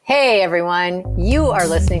Hey everyone, you are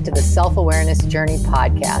listening to the Self-Awareness Journey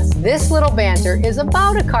podcast. This little banter is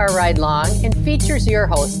about a car ride long and features your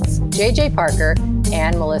hosts, JJ Parker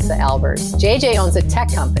and Melissa Albers. JJ owns a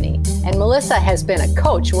tech company and Melissa has been a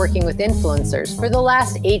coach working with influencers for the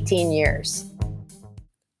last 18 years.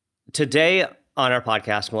 Today on our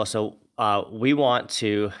podcast, Melissa, we want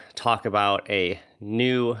to talk about a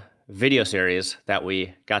new video series that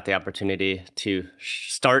we got the opportunity to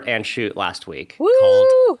start and shoot last week. Woo!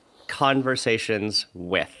 Called Conversations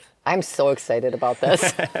With. I'm so excited about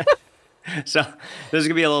this. So this is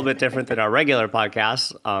going to be a little bit different than our regular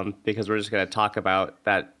podcast because we're just going to talk about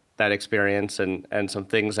that experience and some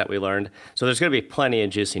things that we learned. So there's going to be plenty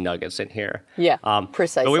of juicy nuggets in here. Yeah,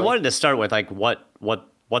 precisely. But we wanted to start with like what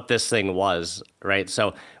this thing was, right?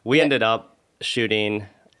 So we ended up shooting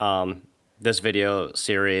this video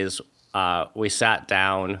series. We sat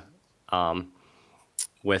down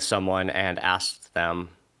with someone and asked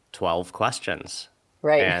them 12 questions.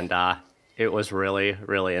 Right. And it was really,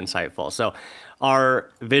 really insightful. So our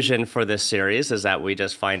vision for this series is that we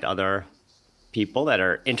just find other people that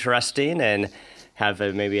are interesting and have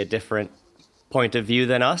maybe a different point of view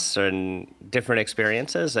than us and different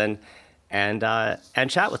experiences and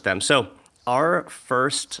chat with them. So our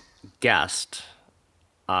first guest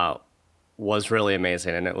was really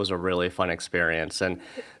amazing, and it was a really fun experience. And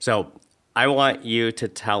so I want you to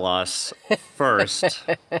tell us first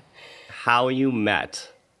how you met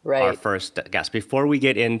our first guest. Before we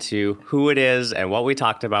get into who it is and what we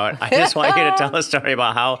talked about, I just want you to tell a story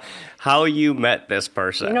about how you met this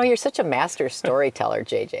person. You know, you're such a master storyteller,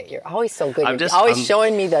 JJ. You're always so good. You're always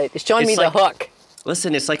showing me the hook.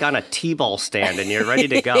 Listen, it's like on a T-ball stand and you're ready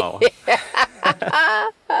to go.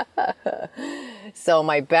 So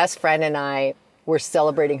my best friend and I were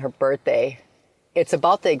celebrating her birthday. It's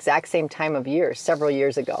about the exact same time of year, several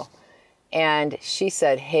years ago. And she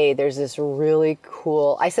said, hey, there's this really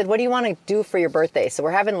cool... I said, what do you want to do for your birthday? So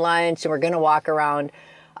we're having lunch and we're going to walk around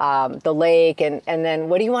the lake. And then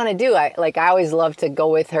what do you want to do? I always love to go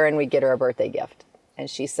with her and we get her a birthday gift. And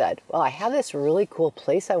she said, well, I have this really cool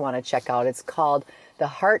place I want to check out. It's called the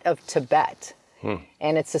Heart of Tibet.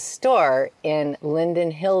 And it's a store in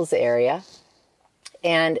Linden Hills area.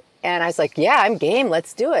 And I was like, yeah, I'm game.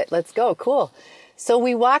 Let's do it. Let's go. Cool. So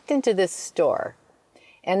we walked into this store.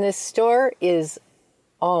 And this store is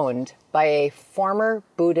owned by a former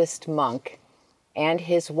Buddhist monk and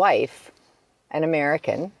his wife, an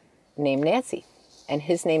American named Nancy. And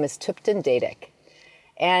his name is Tupten Dadek.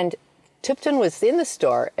 And Tupten was in the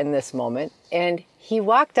store in this moment, and he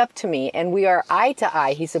walked up to me, and we are eye to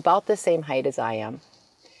eye. He's about the same height as I am.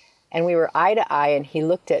 And we were eye to eye, and he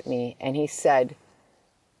looked at me, and he said,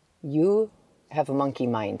 you have a monkey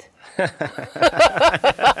mind. And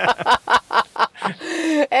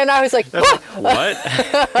I was like, what?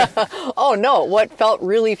 Oh, no. What felt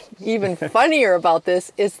really even funnier about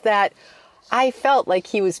this is that I felt like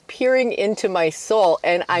he was peering into my soul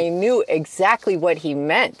and I knew exactly what he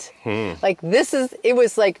meant. Like it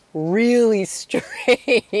was like really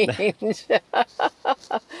strange.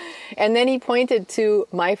 And then he pointed to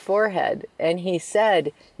my forehead and he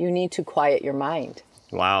said, you need to quiet your mind.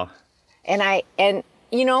 Wow. And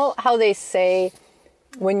you know how they say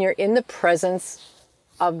when you're in the presence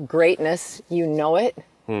of greatness, you know it?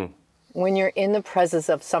 When you're in the presence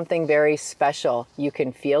of something very special, you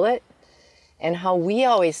can feel it. And how we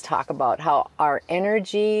always talk about how our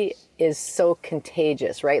energy is so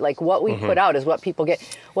contagious, right? Like what we put out is what people get.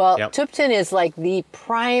 Well, Tupten is like the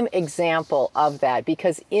prime example of that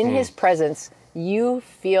because in his presence, you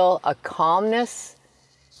feel a calmness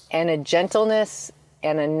and a gentleness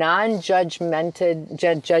and a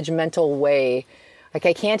non-judgmental way. Like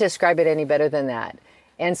I can't describe it any better than that.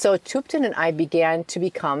 And so Tupten and I began to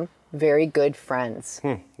become very good friends.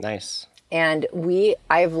 Nice. And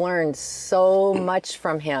I've learned so much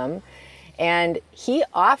from him. And he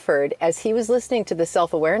offered, as he was listening to the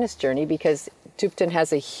self-awareness journey, because Tupten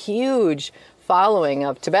has a huge following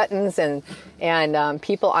of Tibetans and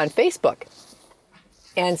people on Facebook.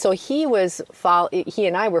 And so he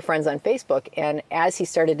and I were friends on Facebook. And as he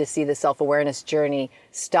started to see the self-awareness journey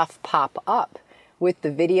stuff pop up with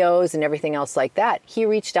the videos and everything else like that, he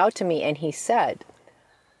reached out to me and he said,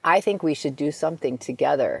 I think we should do something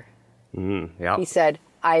together. He said,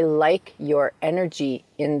 I like your energy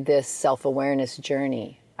in this self-awareness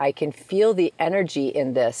journey. I can feel the energy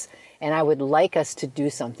in this, and I would like us to do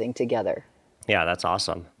something together. Yeah, that's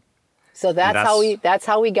awesome. So that's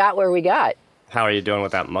how we got where we got. How are you doing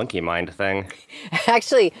with that monkey mind thing?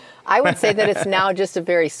 Actually, I would say that it's now just a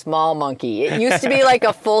very small monkey. It used to be like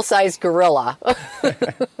a full-size gorilla.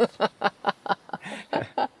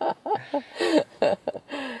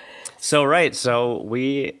 So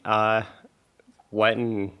we went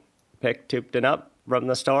and picked Tupton up from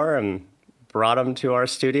the store and brought him to our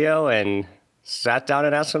studio and sat down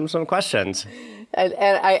and asked him some questions. And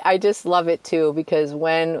I just love it too, because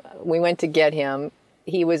when we went to get him,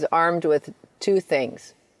 he was armed with two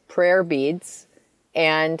things: prayer beads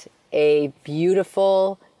and a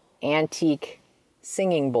beautiful antique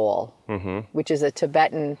singing bowl, which is a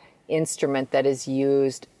Tibetan instrument that is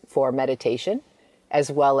used for meditation as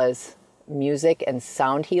well as music and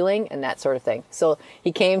sound healing and that sort of thing. So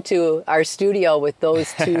he came to our studio with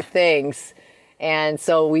those two things. And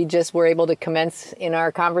so we just were able to commence in our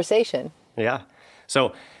conversation. Yeah.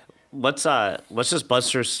 So let's just buzz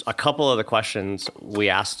through a couple of the questions we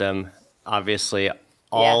asked him. Obviously,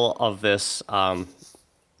 all of this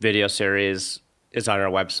video series is on our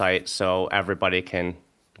website, so everybody can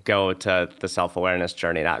go to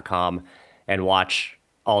theselfawarenessjourney.com and watch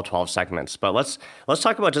all 12 segments. But let's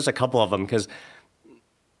talk about just a couple of them, because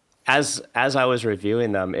as I was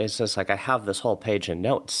reviewing them, it's just like I have this whole page in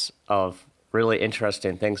notes of really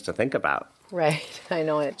interesting things to think about. Right, I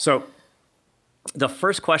know it. So the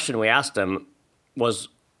first question we asked him was,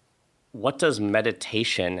 what does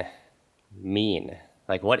meditation mean?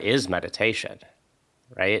 Like, what is meditation,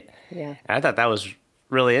 right? Yeah. And I thought that was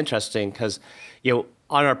really interesting because, on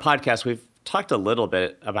our podcast, we've talked a little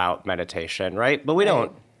bit about meditation, right? But we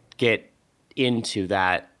don't get into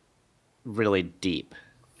that really deep,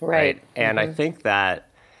 right? And I think that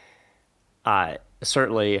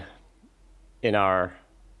certainly in our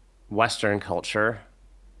Western culture,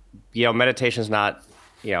 meditation is not,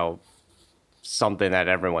 something that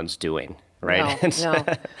everyone's doing, right? No.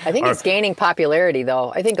 I think it's gaining popularity,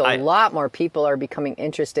 though. I think a lot more people are becoming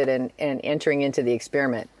interested in entering into the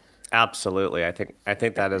experiment. Absolutely. I think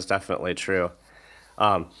that is definitely true.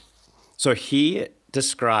 So he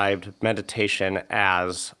described meditation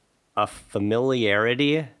as a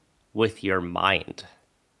familiarity with your mind.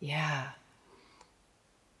 Yeah.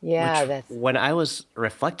 When I was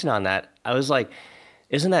reflecting on that, I was like,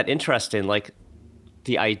 isn't that interesting? Like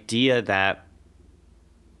the idea that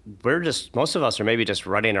most of us are maybe just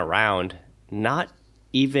running around, not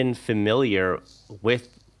even familiar with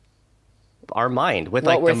our mind, with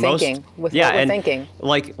what we're thinking.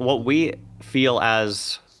 Like what we feel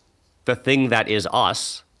as the thing that is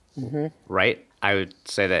us, right? I would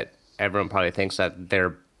say that everyone probably thinks that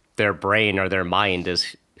their brain or their mind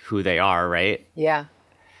is who they are, right? Yeah.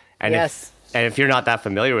 And if you're not that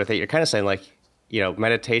familiar with it, you're kind of saying like,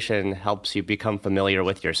 meditation helps you become familiar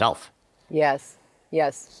with yourself. Yes,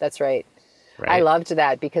 that's right. I loved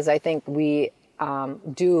that because I think we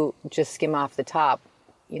do just skim off the top.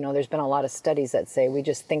 There's been a lot of studies that say we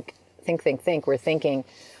just think. We're thinking,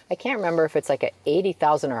 I can't remember if it's like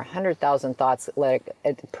 80,000 or 100,000 thoughts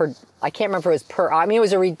per, I can't remember if it was per, it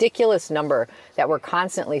was a ridiculous number that we're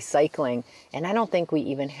constantly cycling. And I don't think we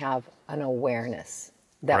even have an awareness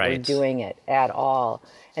that we're doing it at all.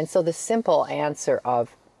 And so the simple answer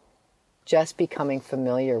of just becoming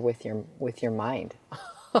familiar with your mind.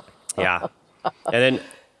 Yeah. And then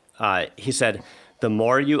he said, the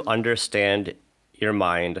more you understand your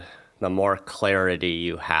mind, the more clarity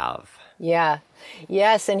you have. Yeah.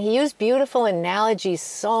 Yes. And he used beautiful analogies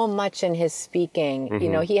so much in his speaking.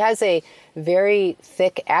 He has a very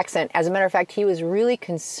thick accent. As a matter of fact, he was really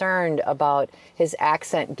concerned about his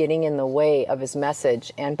accent getting in the way of his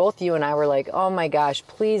message. And both you and I were like, oh my gosh,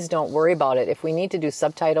 please don't worry about it. If we need to do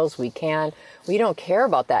subtitles, we can. We don't care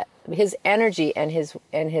about that. His energy and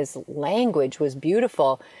his language was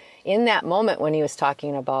beautiful. In that moment when he was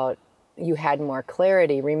talking about you had more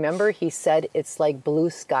clarity, remember he said it's like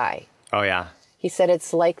blue sky. Oh, yeah. He said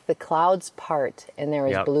it's like the clouds part and there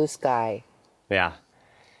is blue sky. Yeah.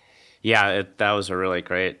 Yeah, that was a really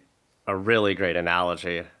great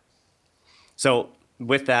analogy. So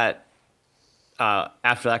with that,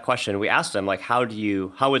 after that question, we asked him, like, how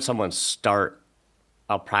would someone start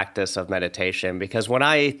a practice of meditation? Because when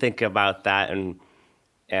I think about that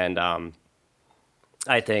and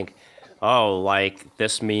I think, like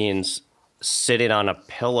this means sitting on a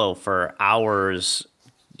pillow for hours,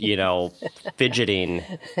 fidgeting,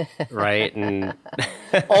 right? And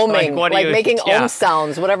oming, like making om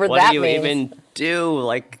sounds, whatever that means. What do you even do?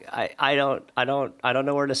 Like, I don't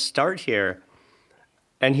know where to start here.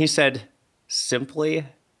 And he said, simply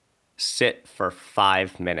sit for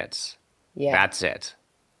 5 minutes. Yeah. That's it.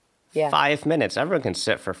 Yeah. 5 minutes. Everyone can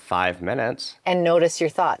sit for 5 minutes. And notice your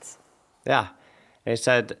thoughts. Yeah. And he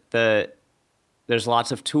said there's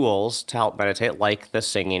lots of tools to help meditate, like the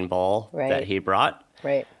singing bowl that he brought.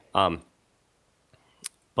 Right.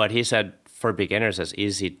 But he said for beginners, it's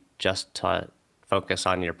easy just to focus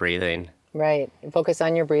on your breathing Right. Focus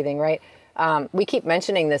on your breathing, right? We keep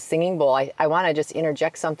mentioning the singing bowl. I want to just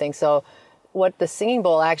interject something. So what the singing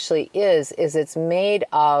bowl actually is it's made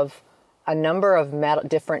of a number of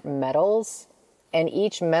different metals, and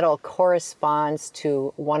each metal corresponds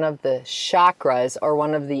to one of the chakras or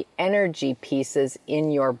one of the energy pieces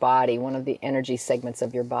in your body, one of the energy segments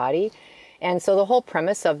of your body. And so the whole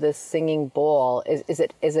premise of this singing bowl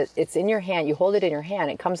it's in your hand. You hold it in your hand.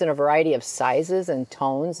 It comes in a variety of sizes and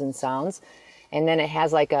tones and sounds. And then it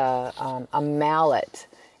has like a mallet,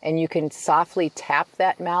 and you can softly tap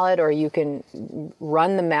that mallet, or you can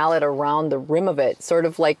run the mallet around the rim of it, sort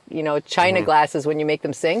of like, china glasses when you make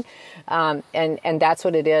them sing. And that's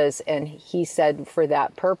what it is. And he said for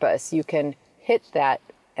that purpose, you can hit that,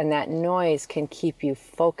 and that noise can keep you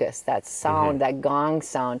focused. That sound, that gong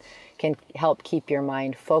sound, can help keep your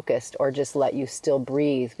mind focused, or just let you still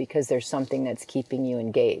breathe because there's something that's keeping you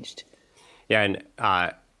engaged. Yeah, and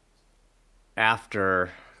after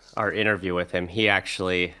our interview with him, he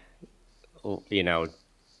actually,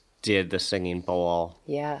 did the singing bowl.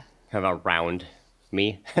 Yeah. Kind of around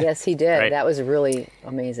me. Yes, he did. Right? That was really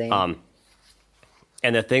amazing.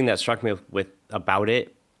 And the thing that struck me about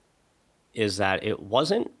it is that it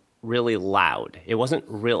wasn't really loud. It wasn't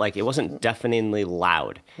it wasn't deafeningly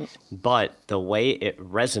loud, but the way it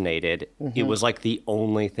resonated, it was like the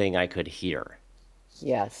only thing I could hear.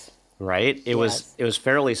 Yes. Right? It was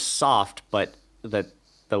fairly soft, but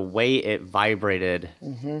the way it vibrated,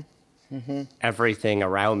 everything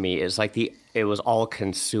around me is like it was all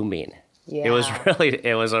consuming. Yeah.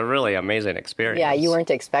 It was a really amazing experience. Yeah, you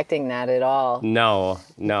weren't expecting that at all. No.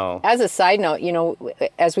 As a side note,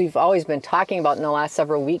 as we've always been talking about in the last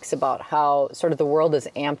several weeks about how sort of the world is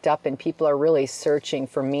amped up and people are really searching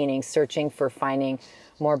for meaning, searching for finding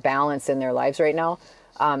more balance in their lives right now.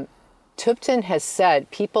 Tupten has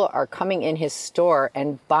said people are coming in his store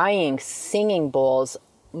and buying singing bowls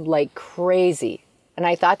like crazy. And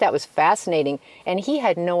I thought that was fascinating. And he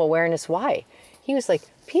had no awareness why. He was like,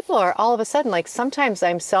 people are all of a sudden, like, sometimes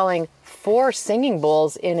I'm selling 4 singing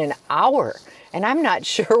bowls in an hour, and I'm not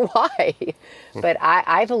sure why. But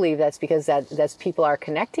I believe that's because that's people are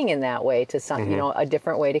connecting in that way to some, a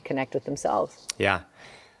different way to connect with themselves. Yeah.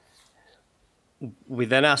 We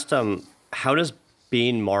then asked him, how does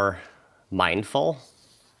being more mindful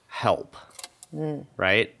help?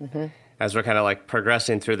 Right? As we're kind of like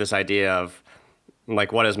progressing through this idea of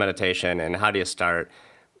like, what is meditation and how do you start?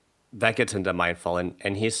 That gets into mindful.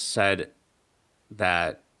 And he said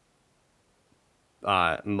that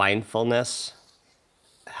mindfulness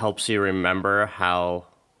helps you remember how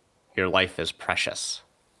your life is precious.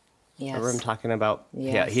 Yes. Remember what I'm talking about?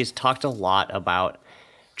 Yes. Yeah, he's talked a lot about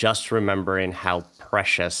just remembering how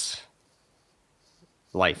precious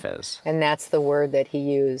life is. And that's the word that he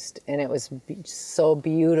used. And it was so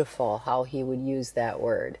beautiful how he would use that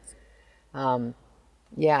word.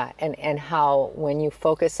 Yeah, and how when you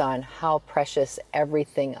focus on how precious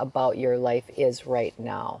everything about your life is right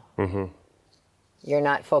now, you're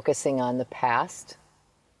not focusing on the past,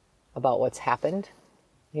 about what's happened.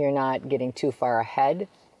 You're not getting too far ahead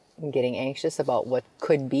and getting anxious about what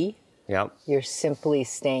could be. Yep. You're simply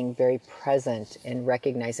staying very present and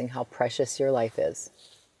recognizing how precious your life is.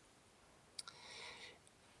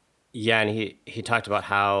 Yeah, and he talked about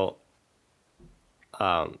how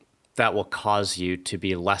that will cause you to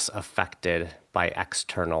be less affected by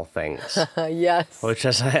external things. Yes. Which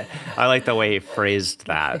is, I like the way he phrased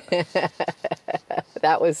that.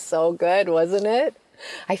 That was so good, wasn't it?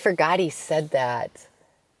 I forgot he said that.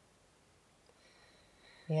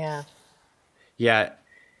 Yeah. Yeah.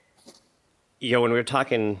 When we were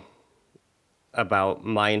talking about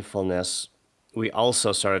mindfulness, we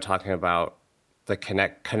also started talking about the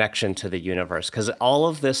connection to the universe. Because all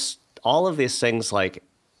of these things, like,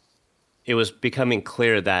 it was becoming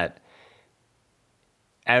clear that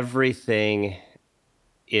everything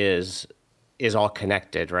is all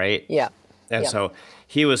connected, right? Yeah. And so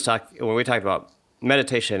he was talking, when we talked about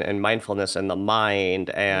meditation and mindfulness and the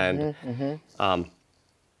mind and, and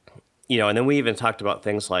then we even talked about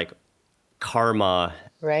things like karma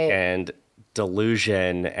and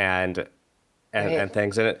delusion and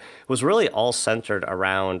things. And it was really all centered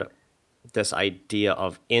around this idea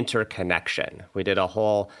of interconnection. We did a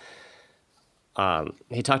whole,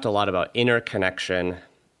 he talked a lot about interconnection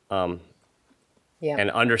and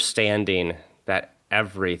understanding that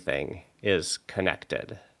everything is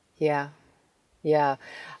connected. Yeah. Yeah.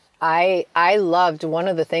 I loved one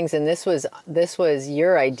of the things, and this was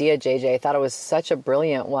your idea, JJ. I thought it was such a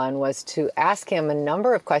brilliant one, was to ask him a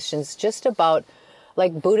number of questions just about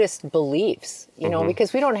like Buddhist beliefs, you know,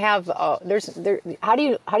 because we don't have how do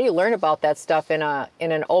you learn about that stuff in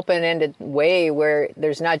an open-ended way where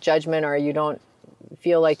there's not judgment, or you don't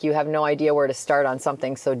feel like you have no idea where to start on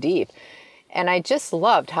something so deep. And I just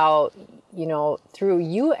loved how, you know, through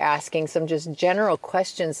you asking some just general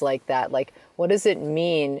questions like that, like what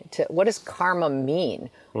does karma mean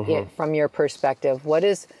from your perspective? What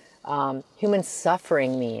does human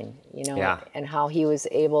suffering mean, you know, and how he was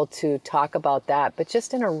able to talk about that, but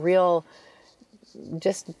just in a real,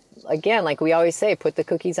 just again, like we always say, put the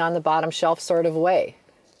cookies on the bottom shelf sort of way.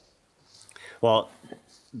 Well,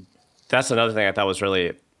 that's another thing I thought was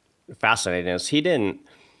really fascinating is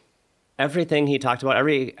everything he talked about,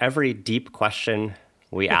 every deep question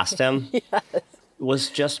we asked him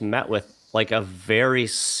was just met with like a very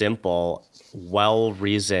simple,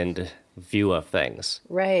 well-reasoned view of things.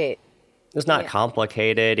 Right. It's not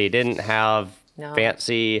complicated. He didn't have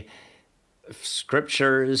fancy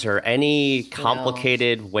scriptures or any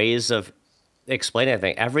complicated ways of explaining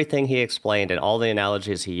anything. Everything he explained and all the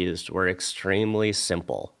analogies he used were extremely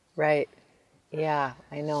simple. Right. Yeah,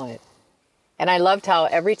 I know it. And I loved how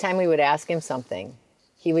every time we would ask him something,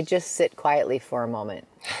 he would just sit quietly for a moment.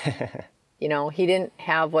 You know, he didn't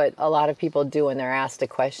have what a lot of people do when they're asked a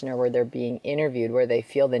question or where they're being interviewed, where they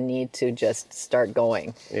feel the need to just start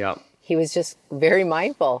going. Yeah. He was just very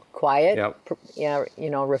mindful, quiet, you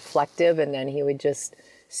know, reflective, and then he would just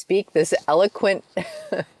speak this eloquent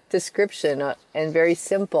description and very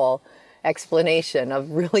simple explanation of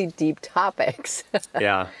really deep topics.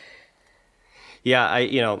 Yeah,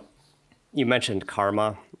 you mentioned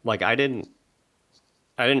karma. Like I didn't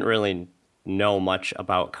really know much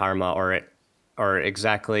about karma or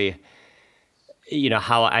exactly, you know,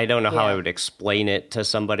 how I would explain it to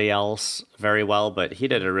somebody else very well, but he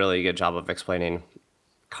did a really good job of explaining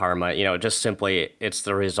karma. You know, just simply it's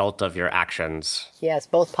the result of your actions. Yes,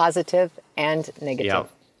 both positive and negative.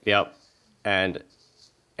 Yep. And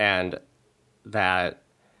that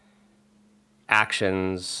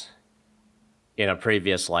actions in a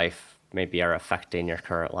previous life maybe are affecting your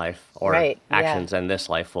current life, or actions in this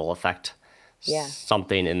life will affect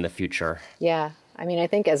something in the future. Yeah. I mean, I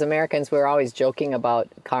think as Americans, we're always joking about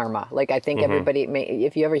karma. Like, I think everybody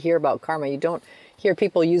if you ever hear about karma, you don't hear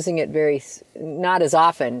people using it not as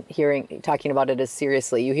often talking about it as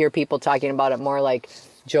seriously. You hear people talking about it more like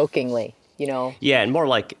jokingly, you know? Yeah. And more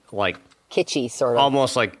like kitschy sort of.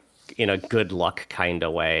 Almost like in a good luck kind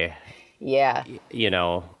of way. Yeah. You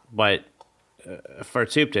know, but for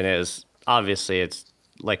Tupten obviously it's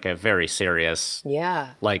like a very serious,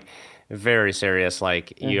 like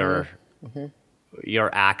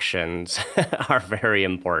your actions are very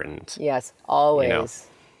important. Yes, always.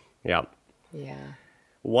 You know? Yep. Yeah.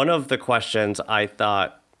 One of the questions I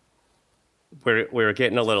thought we were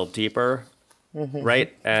getting a little deeper,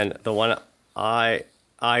 right? And the one I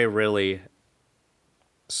really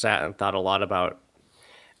sat and thought a lot about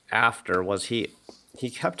after was he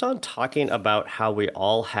kept on talking about how we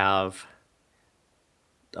all have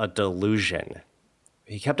a delusion.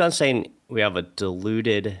 He kept on saying we have a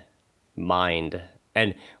deluded mind.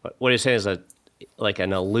 And what he's saying is like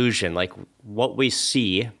an illusion. Like what we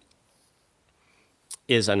see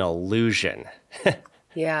is an illusion.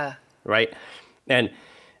 Yeah. Right? And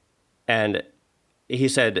he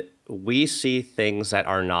said, we see things that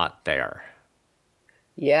are not there.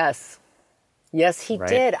 Yes. Yes, he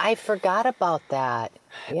did. I forgot about that.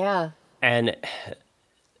 Yeah. And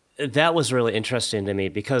that was really interesting to me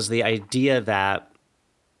because the idea that,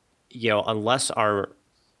 you know, unless our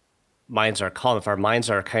minds are calm, if our minds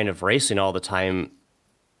are kind of racing all the time,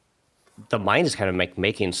 the mind is kind of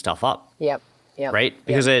making stuff up. Yep. Right?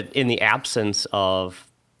 Because in the absence of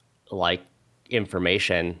like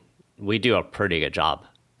information, we do a pretty good job,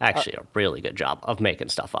 actually a really good job of making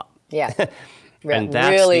stuff up. Yeah. And that's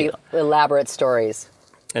really elaborate stories.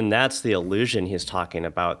 And that's the illusion he's talking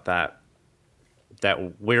about, that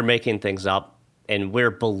we're making things up and we're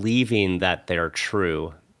believing that they're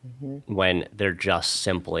true when they're just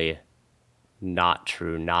simply not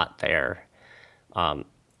true, not there.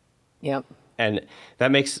 Yep. And that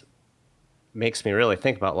makes me really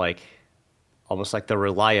think about like almost like the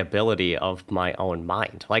reliability of my own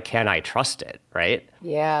mind. Like, can I trust it, right?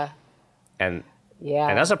 Yeah. And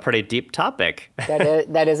that's a pretty deep topic.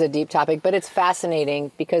 That is a deep topic, but it's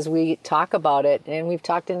fascinating because we talk about it, and we've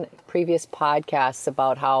talked in previous podcasts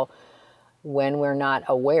about how when we're not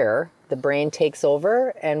aware, the brain takes over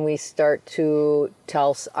and we start to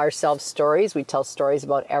tell ourselves stories. We tell stories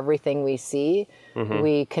about everything we see.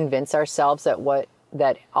 We convince ourselves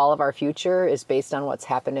that all of our future is based on what's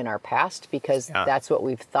happened in our past because that's what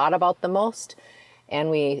we've thought about the most. and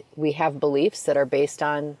we have beliefs that are based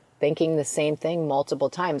on thinking the same thing multiple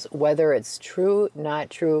times. Whether it's true, not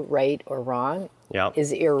true, right or wrong Yep.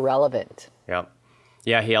 is irrelevant. Yep.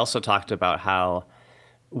 Yeah, he also talked about how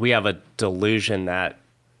we have a delusion that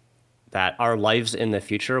our lives in the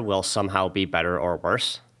future will somehow be better or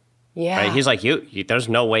worse. Yeah. Right? He's like, you there's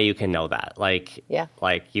no way you can know that. Like, Yeah.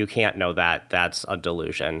 like you can't know that. That's a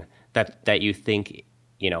delusion that you think,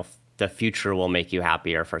 the future will make you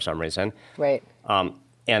happier for some reason. Right.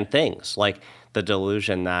 And things like the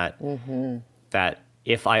delusion that that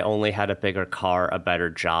if I only had a bigger car, a better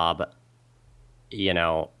job,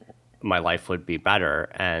 my life would be better.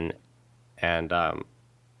 And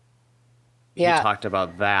he talked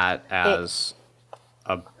about that as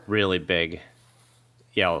a really big,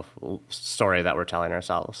 story that we're telling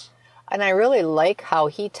ourselves. And I really like how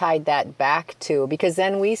he tied that back to, because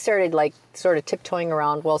then we started like sort of tiptoeing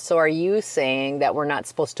around, well, so are you saying that we're not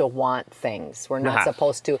supposed to want things? We're not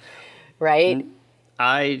supposed to, right?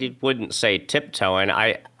 I wouldn't say tiptoeing.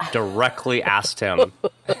 I directly asked him,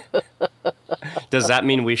 does that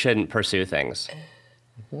mean we shouldn't pursue things?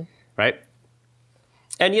 Right?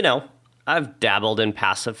 And, I've dabbled in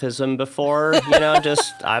pacifism before,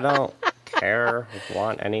 just I don't care,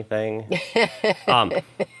 want anything.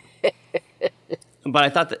 But I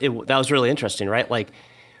thought that that was really interesting, right? Like,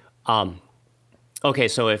 okay,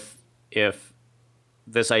 so if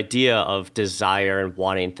this idea of desire and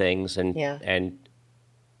wanting things and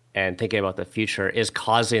thinking about the future is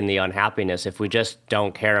causing the unhappiness, if we just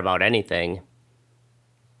don't care about anything,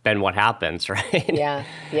 then what happens, right? Yeah.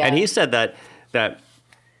 And he said that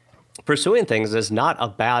pursuing things is not a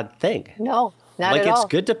bad thing. No, not like at all.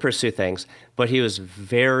 It's good to pursue things, but he was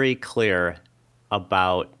very clear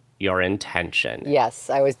about your intention. Yes,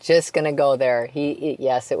 I was just going to go there.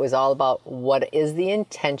 Yes, it was all about what is the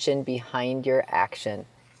intention behind your action.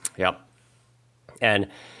 Yep. And,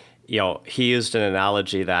 he used an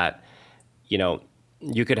analogy that,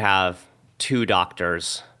 you could have two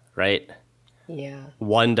doctors, right? Yeah.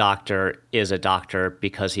 One doctor is a doctor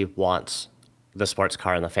because he wants the sports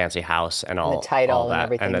car and the fancy house and all, the title all that, and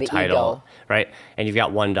everything, and the the title, ego. right? And you've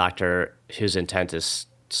got one doctor whose intent is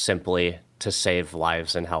simply to save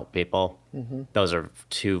lives and help people. Those are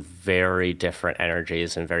two very different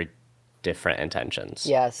energies and very different intentions.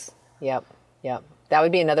 Yes. Yep. That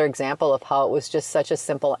would be another example of how it was just such a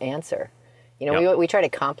simple answer. We try to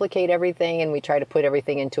complicate everything, and we try to put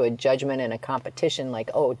everything into a judgment and a competition, like,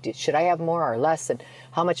 oh, should I have more or less? And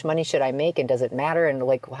how much money should I make? And does it matter? And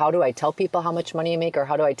like, how do I tell people how much money I make? Or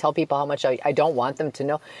how do I tell people how much I don't want them to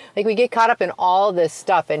know? Like, we get caught up in all this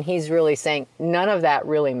stuff, and he's really saying none of that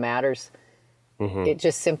really matters. It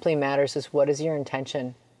just simply matters is, what is your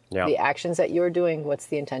intention? Yep. The actions that you're doing, what's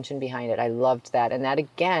the intention behind it? I loved that. And that,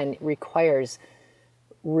 again, requires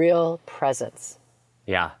real presence.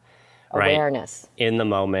 Yeah. Awareness. Right. In the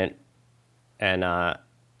moment. And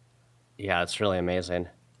it's really amazing.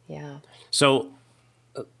 Yeah. So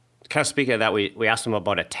kind of speaking of that, we asked him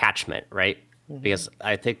about attachment, right? Because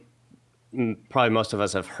I think probably most of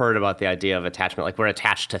us have heard about the idea of attachment. Like, we're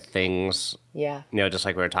attached to things, just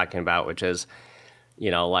like we were talking about, which is,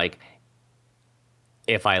 like,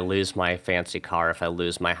 if I lose my fancy car, if I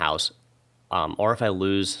lose my house, or if I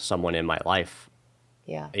lose someone in my life,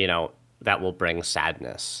 that will bring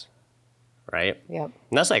sadness, right? Yep.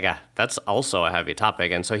 And that's also a heavy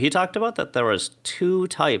topic. And so he talked about that there was two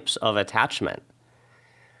types of attachment.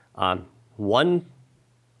 One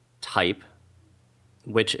type,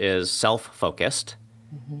 which is self-focused,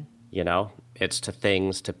 it's to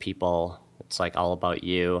things, to people. It's like all about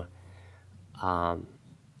you.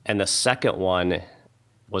 And the second one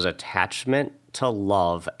was attachment to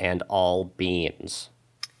love and all beings.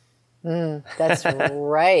 That's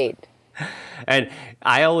right. And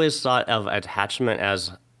I always thought of attachment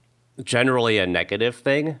as generally a negative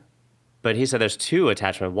thing, but he said there's two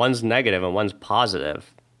attachments. One's negative and one's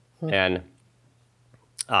positive. And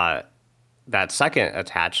that second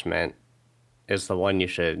attachment is the one you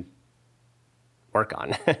should work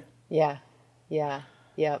on. Yep.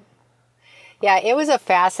 Yeah, it was a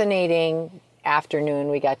fascinating afternoon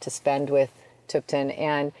we got to spend with Tupten,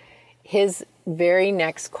 and his very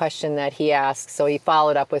next question that he asked, so he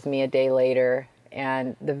followed up with me a day later,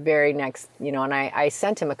 and the very next, and I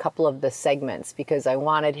sent him a couple of the segments because I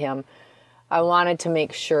wanted to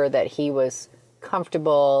make sure that he was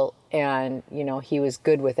comfortable and, he was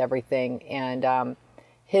good with everything. And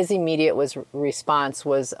his immediate response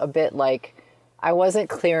was a bit like, I wasn't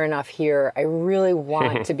clear enough here. I really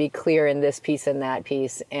want to be clear in this piece and that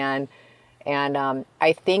piece. And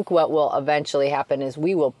I think what will eventually happen is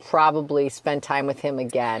we will probably spend time with him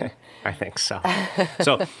again. I think so.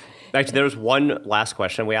 So Actually, there was one last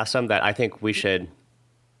question we asked them that I think we should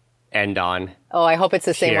end on. Oh, I hope it's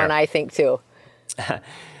the same Here. one I think too.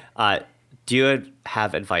 Do you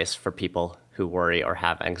have advice for people who worry or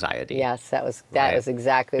have anxiety? Yes, that was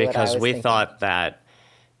exactly what I was Because we thinking. thought that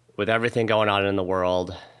with everything going on in the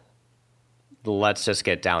world, let's just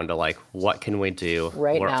get down to like, what can we do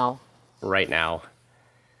Right now. Right now.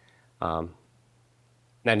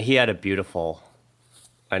 And he had a beautiful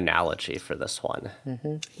analogy for this one.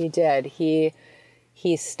 He did.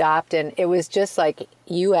 He stopped, and it was just like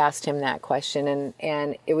you asked him that question,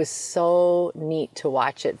 and it was so neat to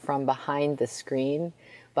watch it from behind the screen,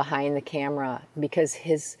 behind the camera, because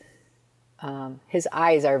his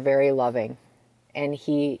eyes are very loving, and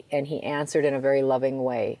he answered in a very loving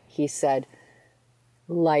way. He said,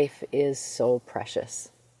 "Life is so precious,"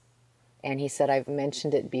 and he said, "I've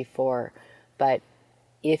mentioned it before, but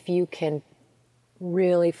if you can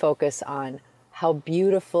really focus on how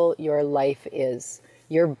beautiful your life is.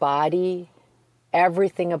 Your body,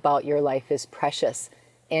 everything about your life is precious,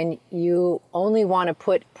 and you only want to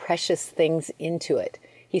put precious things into it."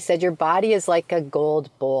 He said, your body is like a gold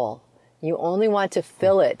bowl. You only want to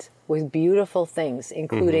fill it with beautiful things,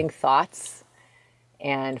 including thoughts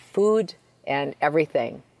and food and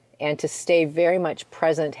everything, and to stay very much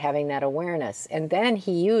present, having that awareness. And then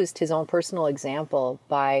he used his own personal example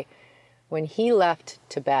by when he left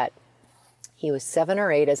Tibet. He was 7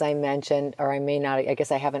 or 8, as I mentioned, or I may not, I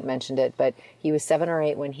guess I haven't mentioned it, but he was 7 or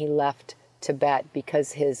 8 when he left Tibet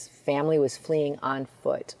because his family was fleeing on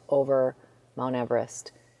foot over Mount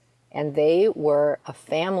Everest. And they were a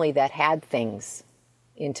family that had things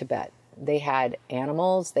in Tibet. They had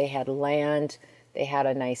animals, they had land, they had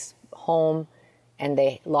a nice home, and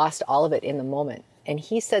they lost all of it in the moment. And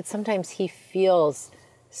he said sometimes he feels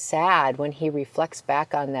sad when he reflects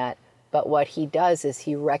back on that. But what he does is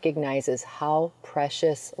he recognizes how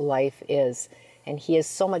precious life is. And he is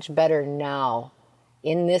so much better now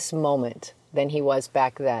in this moment than he was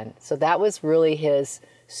back then. So that was really his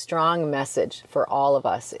strong message for all of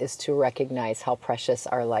us, is to recognize how precious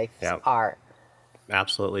our lives are.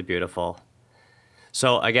 Absolutely beautiful.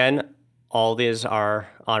 So again, all these are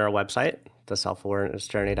on our website,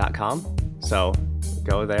 theselfawarenessjourney.com. So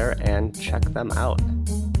go there and check them out.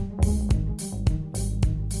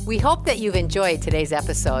 We hope that you've enjoyed today's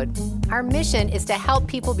episode. Our mission is to help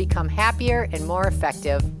people become happier and more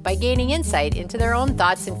effective by gaining insight into their own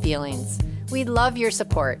thoughts and feelings. We'd love your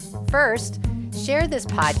support. First, share this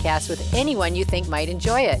podcast with anyone you think might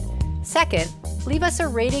enjoy it. Second, leave us a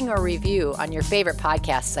rating or review on your favorite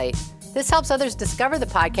podcast site. This helps others discover the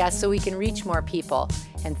podcast so we can reach more people.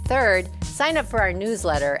 And third, sign up for our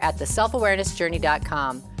newsletter at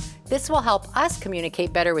theselfawarenessjourney.com. This will help us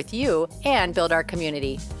communicate better with you and build our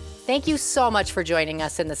community. Thank you so much for joining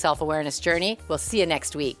us in the Self-Awareness Journey. We'll see you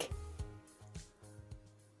next week.